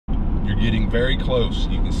You're getting very close.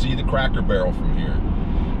 You can see the Cracker Barrel from here.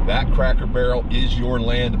 That Cracker Barrel is your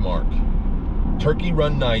landmark. Turkey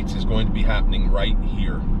Run Nights is going to be happening right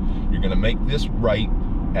here. You're gonna make this right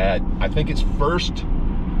at, I think it's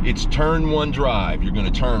turn 1 drive. You're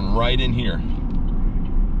gonna turn right in here.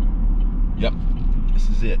 Yep, this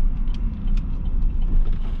is it.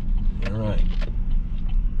 All right.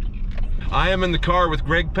 I am in the car with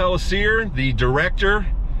Gregg Pellicer, the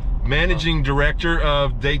managing director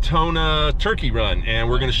of Daytona Turkey Run, and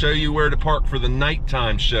we're going to show you where to park for the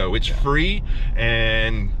nighttime show. It's free,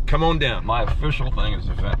 and come on down. My official thing is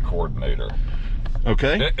event coordinator.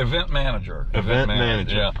 Okay. Event manager. Event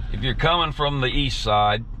manager. Yeah. If you're coming from the east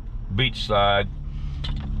side, beach side,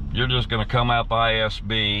 you're just going to come out the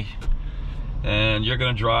ISB, and you're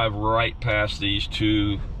going to drive right past these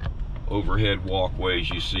 2 overhead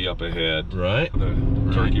walkways you see up ahead. Right.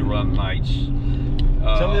 The Turkey Run Nights.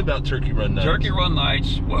 Tell me about Turkey Run Nights. Turkey Run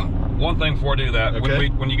Nights, well, one thing before I do that, okay.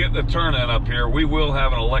 when you get the turn-in up here, we will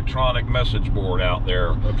have an electronic message board out there,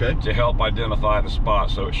 okay, to help identify the spot,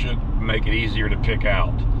 so it should make it easier to pick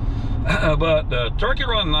out. But Turkey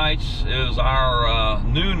Run Nights is our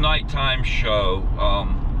new nighttime show.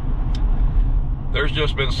 There's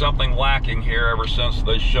just been something lacking here ever since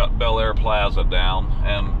they shut Bel Air Plaza down,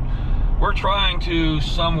 and we're trying to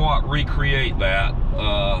somewhat recreate that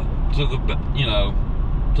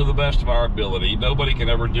to the best of our ability. Nobody can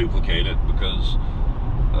ever duplicate it because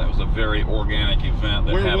that was a very organic event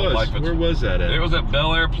that had a life of its own. Where was that at? It was at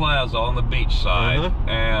Bel Air Plaza on the beach side.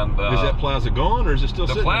 And is that plaza gone, or is it still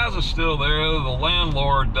sitting? The plaza's still there. The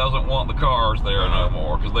landlord doesn't want the cars there no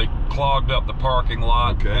more because they clogged up the parking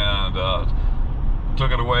lot and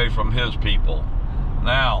took it away from his people.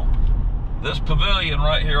 Now, this pavilion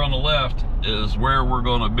right here on the left is where we're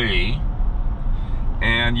going to be,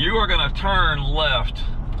 and you are going to turn left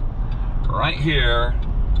right here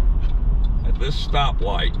at this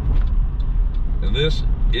stoplight, and this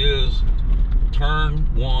is turn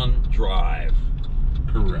 1 drive.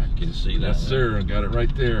 Correct. You can see that? Yes, sir. I got it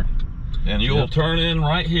right there. And you'll turn in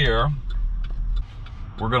right here.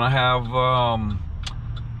 We're going to have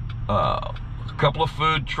a couple of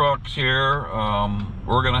food trucks here.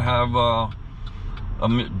 We're going to have a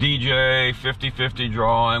DJ 50-50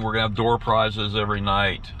 drawing. We're going to have door prizes every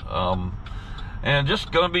night. And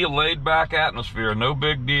just going to be a laid-back atmosphere. No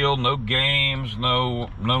big deal, no games, no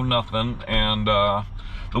nothing. And the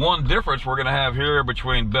one difference we're going to have here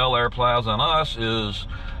between Bel Air Plaza and us is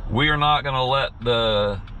we are not going to let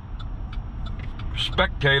the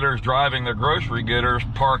spectators driving their grocery getters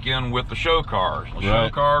park in with the show cars. The show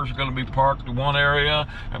cars are going to be parked in one area,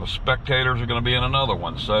 and the spectators are going to be in another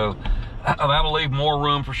one. So that'll leave more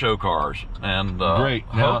room for show cars. And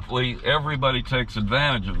hopefully everybody takes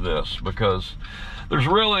advantage of this, because there's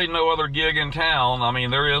really no other gig in town. I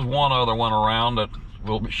mean, there is one other one around that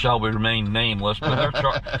shall remain nameless, but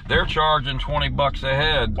they're charging $20 a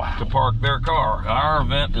head to park their car. Our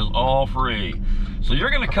event is all free. So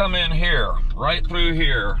you're going to come in here, right through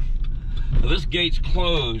here. This gate's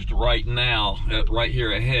closed right now, right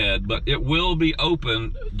here ahead, but it will be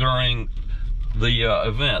open during the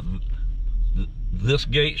event. This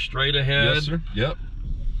gate straight ahead. Yes, sir.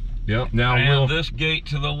 Yep. Now, and this gate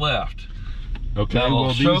to the left. Okay, now,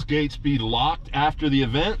 will these gates be locked after the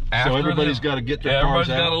event? So everybody's got to get their cars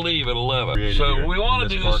out? Everybody's got to leave at 11. So we want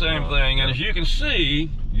to do the same thing, and as you can see,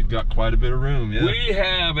 you've got quite a bit of room, yeah. We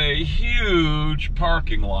have a huge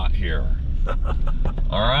parking lot here.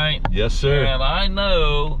 All right? Yes, sir. And I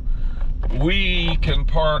know we can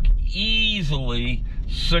park easily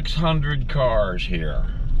 600 cars here.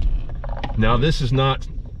 Now, this is not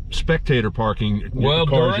spectator parking. Well,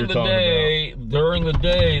 during the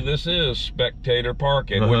day, this is spectator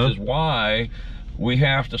parking, which is why we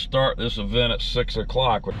have to start this event at 6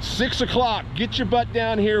 o'clock. 6 o'clock, get your butt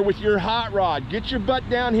down here with your hot rod. Get your butt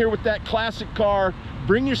down here with that classic car.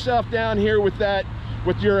 Bring yourself down here with that,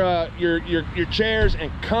 with your chairs,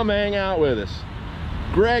 and come hang out with us.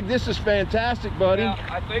 Gregg, this is fantastic, buddy. Yeah,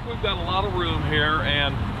 I think we've got a lot of room here,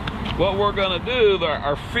 and what we're going to do,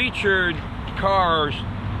 our featured cars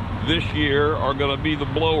this year are going to be the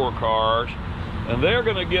blower cars, and they're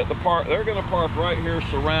going to get they're going to park right here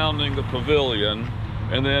surrounding the pavilion,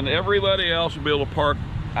 and then everybody else will be able to park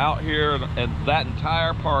out here and that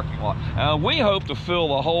entire parking lot. We hope to fill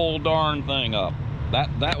the whole darn thing up.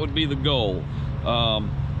 That would be the goal.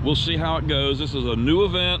 We'll see how it goes. This is a new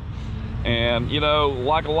event, and you know,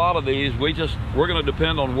 like a lot of these, we're going to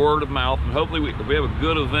depend on word of mouth, and hopefully if we have a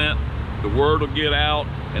good event, the word will get out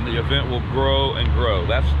and the event will grow and grow.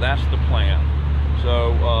 That's the plan.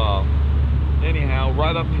 So anyhow,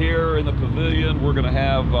 right up here in the pavilion, we're going to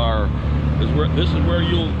have our, this is where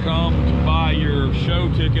you'll come to buy your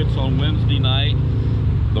show tickets on Wednesday night.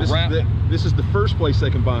 This is the first place they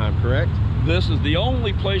can buy them, correct? This is the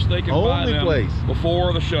only place they can buy them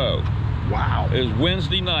before the show. Wow. Is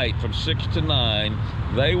Wednesday night from 6 to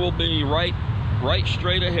 9. They will be right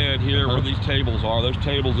straight ahead here where these tables are. Those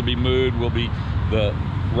tables will be moved. The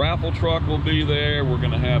raffle truck will be there. We're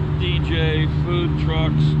going to have DJ, food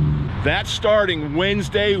trucks. That's starting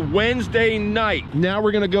Wednesday night. Now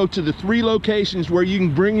we're going to go to the 3 locations where you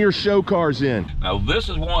can bring your show cars in. Now this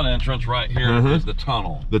is one entrance right here. Is the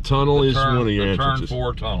tunnel. The tunnel is one of your entrances. Turn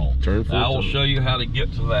 4 tunnel. Turn 4 now I will show you how to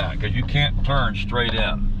get to that, because you can't turn straight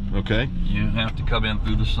in. Okay. You have to come in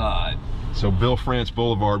through the side. So Bill France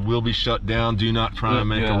Boulevard will be shut down. Do not try and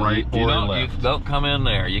make a right or a left. You don't come in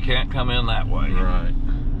there. You can't come in that way. Right.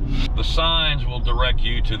 The signs will direct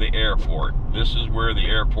you to the airport. This is where the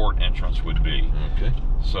airport entrance would be. Okay.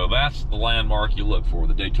 So that's the landmark you look for,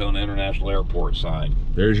 the Daytona International Airport sign.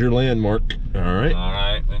 There's your landmark. All right. All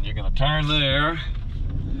right. Then you're going to turn there,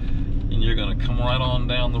 and you're going to come right on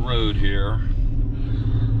down the road here.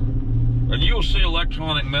 And you'll see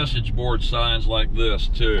electronic message board signs like this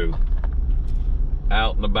too,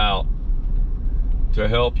 out and about, to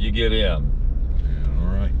help you get in.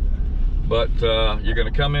 But you're going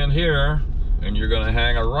to come in here, and you're going to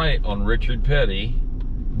hang a right on Richard Petty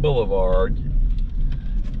Boulevard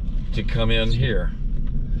to come in here.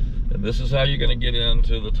 And this is how you're going to get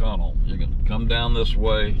into the tunnel. You're going to come down this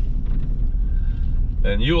way,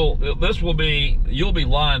 and you'll be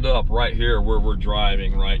lined up right here where we're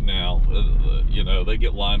driving right now. You know, they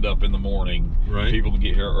get lined up in the morning. Right. People to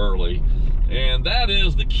get here early. And that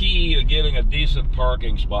is the key to getting a decent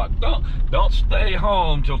parking spot. Don't stay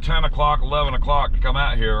home till 10 o'clock, 11 o'clock to come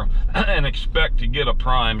out here and expect to get a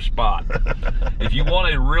prime spot. If you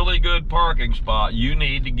want a really good parking spot, you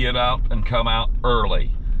need to get out and come out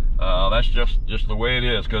early. That's just the way it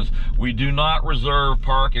is, because we do not reserve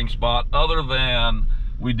parking spot other than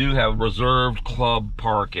we do have reserved club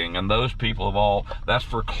parking, and those people that's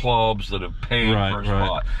for clubs that have paid for a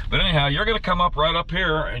spot. But anyhow, you're going to come up right up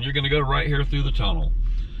here, and you're going to go right here through the tunnel.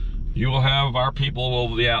 You will have our people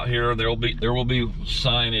will be out here. There will be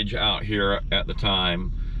signage out here at the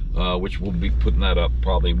time, which we'll be putting that up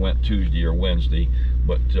probably Tuesday or Wednesday.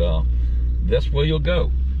 But that's where you'll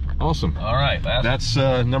go. Awesome. All right. That's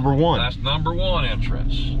number 1. That's number 1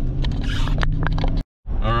 entrance.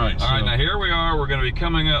 All right. All right, now here we are. We're going to be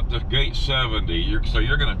coming up to gate 70. So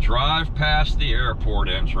you're going to drive past the airport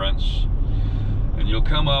entrance, and you'll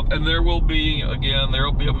come up, and there will be a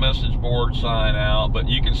message board sign out, but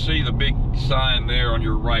you can see the big sign there on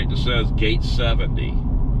your right that says gate 70.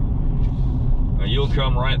 Now you'll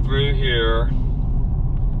come right through here,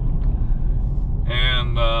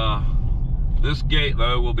 and this gate,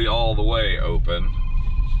 though, will be all the way open.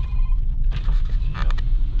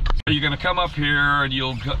 You're going to come up here, and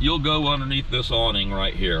you'll go underneath this awning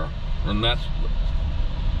right here, and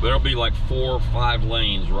there'll be like 4 or 5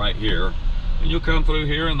 lanes right here, and you'll come through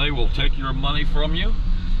here, and they will take your money from you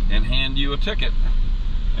and hand you a ticket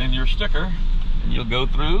and your sticker, and you'll go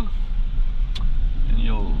through, and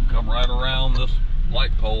you'll come right around this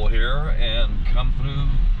light pole here and come through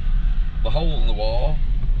the hole in the wall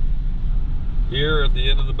here at the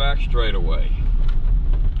end of the back straightaway.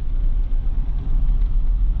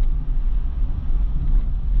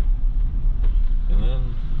 And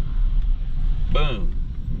then, boom.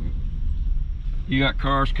 You got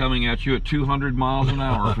cars coming at you at 200 miles an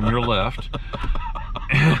hour from your left.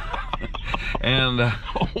 And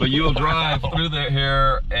but you'll drive through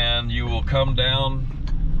here, and you will come down.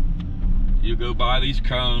 You go by these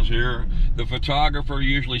cones here. The photographer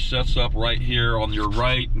usually sets up right here on your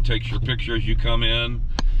right and takes your picture as you come in.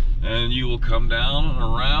 And you will come down and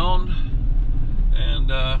around. And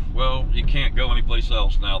well, you can't go anyplace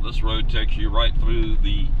else now. This road takes you right through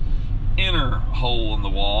the inner hole in the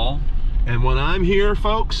wall. And when I'm here,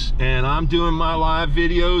 folks, and I'm doing my live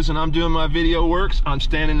videos and I'm doing my video works, I'm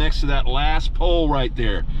standing next to that last pole right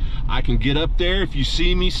there. I can get up there. If you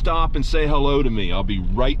see me, stop and say hello to me. I'll be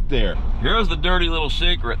right there. Here's the dirty little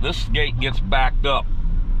secret. This gate gets backed up,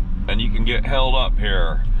 and you can get held up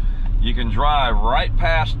here. You can drive right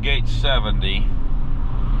past gate 70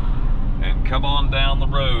 and come on down the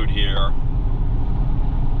road here.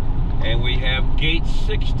 And we have gate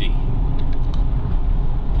 60,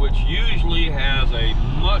 which usually has a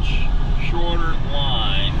much shorter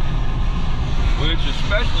line, which,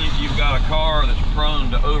 especially if you've got a car that's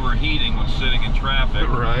prone to overheating when sitting in traffic,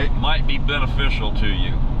 might be beneficial to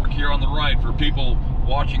you. Here on the right for people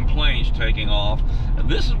watching planes taking off, and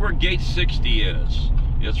this is where gate 60 is.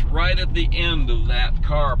 It's right at the end of that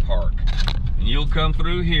car park. And you'll come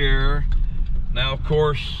through here. Now, of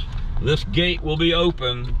course, this gate will be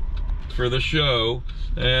open for the show,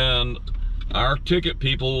 and our ticket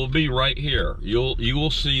people will be right here. You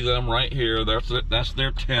will see them right here. That's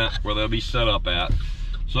their tent where they'll be set up at.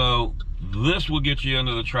 So this will get you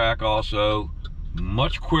into the track also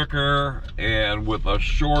much quicker and with a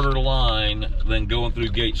shorter line than going through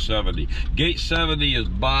gate 70. Gate 70 is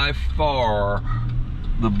by far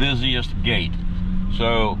the busiest gate.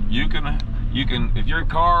 So you can if your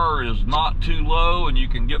car is not too low and you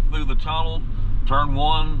can get through the tunnel, turn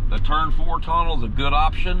 4 tunnel is a good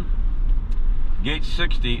option. Gate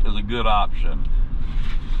 60 is a good option.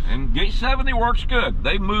 And gate 70 works good.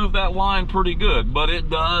 They move that line pretty good, but it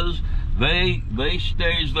does. They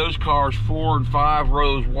stage those cars 4 and 5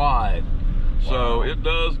 rows wide. Wow. So it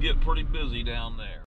does get pretty busy down there.